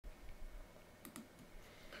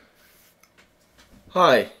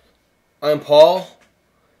Hi, I'm Paul,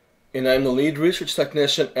 and I'm the lead research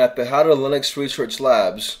technician at the How to Linux Research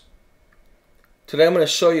Labs. Today I'm going to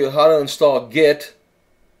show you how to install Git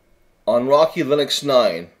on Rocky Linux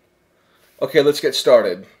 9. Okay, let's get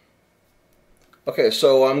started. Okay,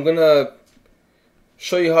 so I'm going to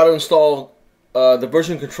show you how to install the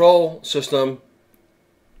version control system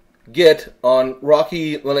Git on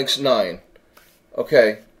Rocky Linux 9.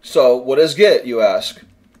 Okay, so what is Git, you ask?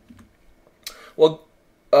 Well,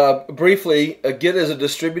 briefly, Git is a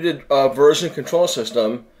distributed version control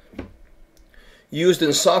system used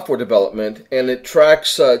in software development, and it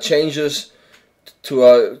tracks changes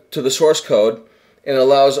to the source code and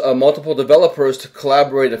allows multiple developers to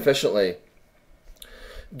collaborate efficiently.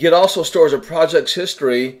 Git also stores a project's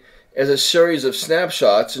history as a series of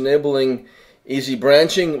snapshots, enabling easy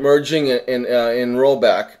branching, merging, and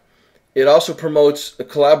rollback. It also promotes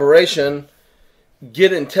collaboration,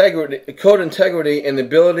 Git integrity, code integrity, and the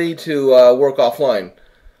ability to work offline.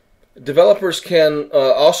 Developers can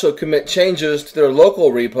also commit changes to their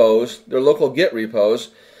local repos, their local Git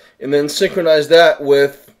repos, and then synchronize that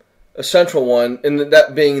with a central one, and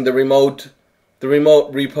that being the remote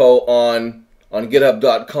repo on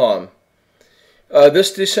GitHub.com.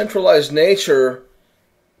 This decentralized nature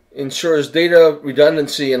ensures data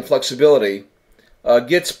redundancy and flexibility.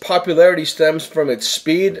 Git's popularity stems from its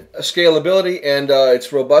speed, scalability, and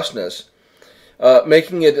its robustness,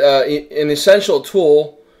 making it an essential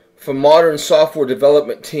tool for modern software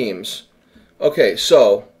development teams. Okay,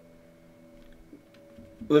 so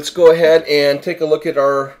let's go ahead and take a look at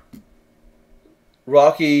our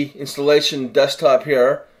Rocky installation desktop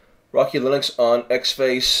here, Rocky Linux on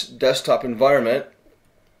XFace desktop environment,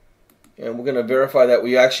 and we're going to verify that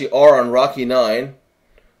we actually are on Rocky 9.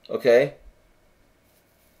 Okay.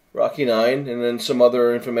 Rocky 9, and then some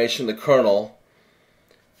other information, the kernel.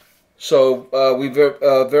 So we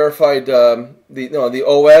verified the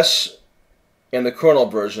OS and the kernel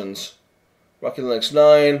versions. Rocky Linux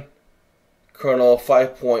 9, kernel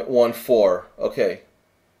 5.14. Okay.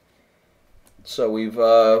 So we've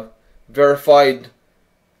verified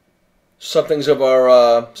some things of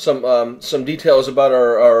our some details about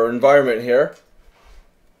our environment here.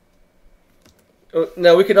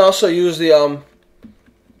 Now we can also use the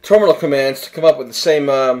terminal commands to come up with the same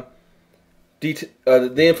the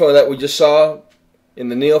info that we just saw in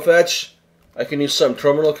the neofetch. I can use some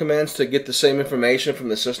terminal commands to get the same information from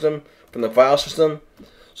the system, from the file system.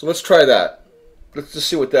 So let's try that. Let's just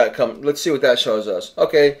see what that shows us.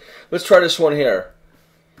 Okay, let's try this one here.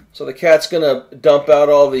 So the cat's gonna dump out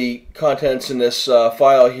all the contents in this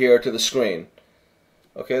file here to the screen.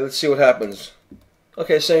 Okay, let's see what happens.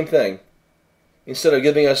 Okay, same thing. Instead of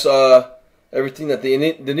giving us everything that the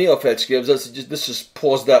neofetch gives us, this just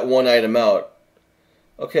pulls that one item out.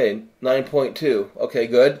 Okay, 9.2. Okay,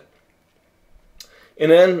 good.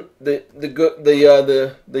 And then the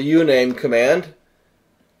uname command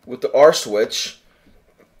with the R switch.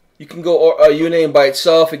 You can go uname by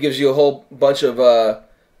itself. It gives you a whole bunch of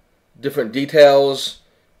different details.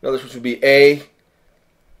 Another switch would be A.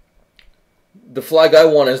 The flag I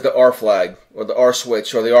want is the R flag, or the R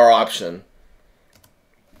switch, or the R option.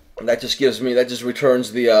 That just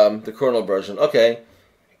returns the kernel version. Okay.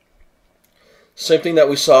 Same thing that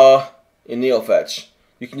we saw in neofetch.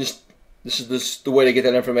 You can this is the way to get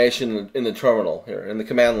that information in the terminal here, in the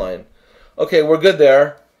command line. Okay, we're good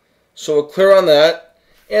there. So we're clear on that.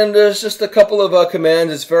 And there's just a couple of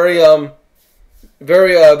commands. It's very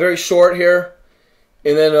short here.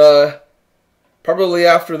 And then probably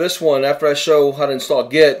after this one, after I show how to install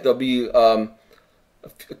Git, there'll be a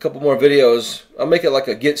couple more videos. I'll make it like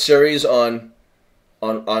a Git series on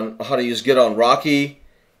how to use Git on Rocky.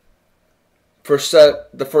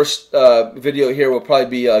 The first video here will probably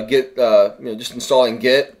be Git, just installing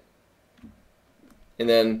Git, and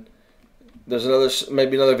then there's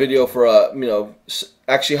maybe another video for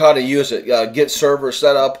actually how to use it, Git server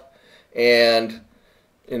setup, and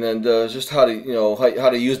then just how to how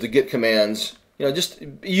to use the Git commands. Just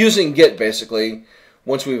using Git basically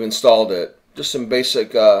once we've installed it. Just some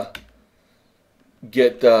basic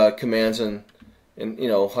Git commands and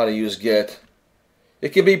how to use Git. It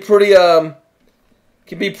can be pretty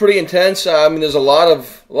intense. I mean, there's a lot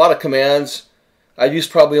of commands. I've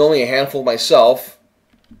used probably only a handful myself.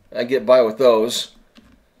 I get by with those.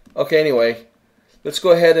 Okay, anyway, let's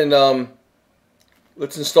go ahead and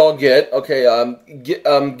let's install Git. Okay,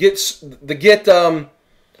 the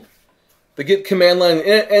Git command line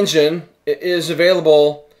engine is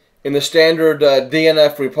available in the standard yum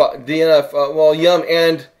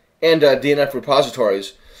and DNF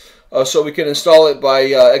repositories. So we can install it by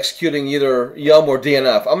executing either yum or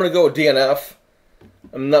DNF. I'm going to go with DNF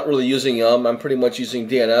I'm not really using Yum. I'm pretty much using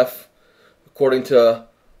DNF. According to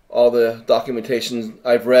all the documentation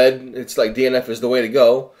I've read, it's like DNF is the way to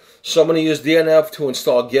go. So I'm going to use DNF to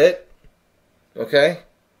install Git. Okay?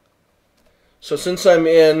 So since I'm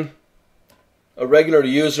in a regular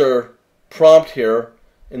user prompt here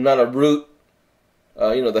and not a root,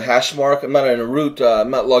 the hash mark, I'm not in a root, I'm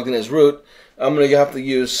not logged in as root, I'm going to have to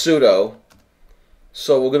use sudo.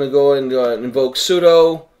 So we're going to go and invoke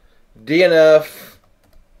sudo DNF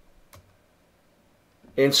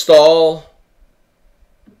install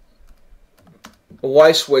a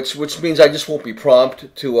Y switch, which means I just won't be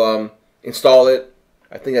prompted to install it.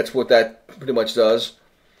 I think that's what that pretty much does.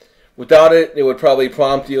 Without it, it would probably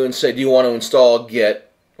prompt you and say, do you want to install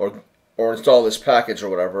Git or install this package or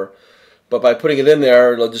whatever. But by putting it in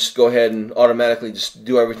there, it'll just go ahead and automatically just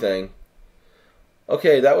do everything.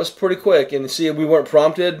 Okay, that was pretty quick. And see, we weren't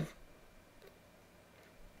prompted.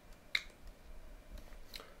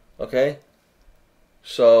 Okay,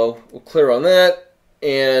 so we'll clear on that.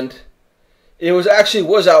 And it was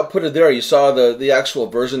outputted there. You saw the actual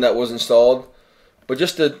version that was installed. But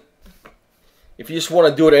just to, if you just want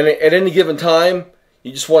to do it at any given time,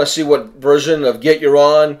 you just want to see what version of Git you're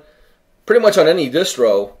on, pretty much on any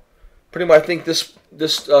distro. Pretty much, I think this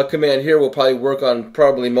command here will probably work on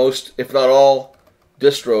probably most, if not all,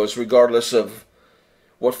 distros, regardless of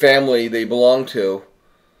what family they belong to.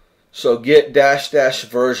 So git --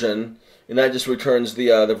 version, and that just returns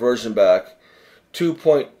the version back,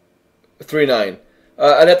 2.39.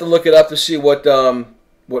 I'd have to look it up to see what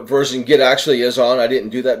version Git actually is on. I didn't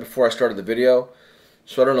do that before I started the video,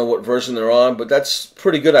 so I don't know what version they're on, but that's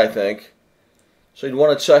pretty good, I think. So you'd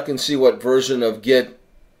want to check and see what version of Git,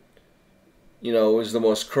 is the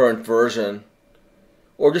most current version.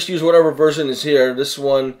 Or just use whatever version is here. This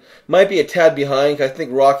one might be a tad behind. I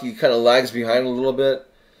think Rocky kind of lags behind a little bit.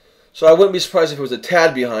 So I wouldn't be surprised if it was a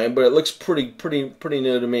tad behind, but it looks pretty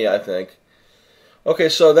new to me, I think. Okay,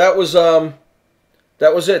 so that was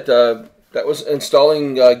it. That was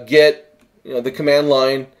installing Git, the command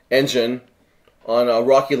line engine on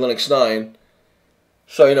Rocky Linux 9.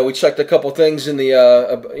 So we checked a couple things in the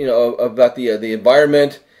about the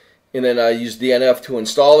environment, and then I used DNF to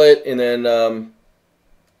install it, and then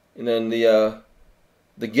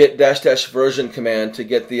the git -- version command to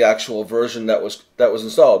get the actual version that was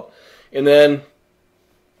installed. And then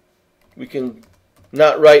we can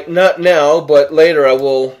not now, but later I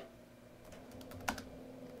will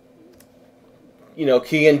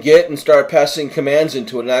key in Git and start passing commands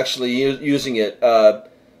into it and actually using it.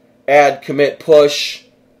 Add, commit, push,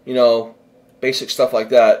 basic stuff like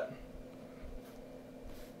that.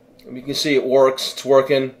 And you can see it works. It's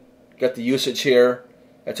working. Got the usage here.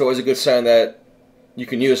 That's always a good sign that you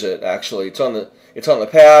can use it. Actually, it's on the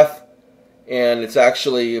path, and it's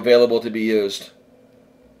actually available to be used.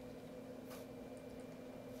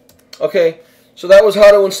 Okay, so that was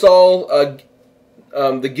how to install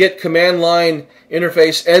the Git command line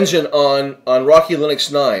interface engine on Rocky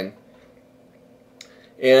Linux 9.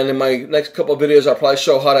 And in my next couple of videos, I'll probably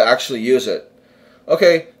show how to actually use it.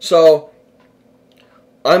 Okay, so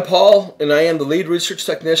I'm Paul, and I am the lead research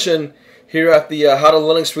technician here at the How to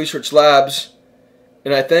Linux Research Labs.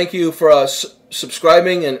 And I thank you for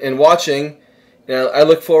subscribing and watching. And I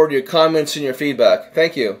look forward to your comments and your feedback.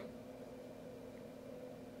 Thank you.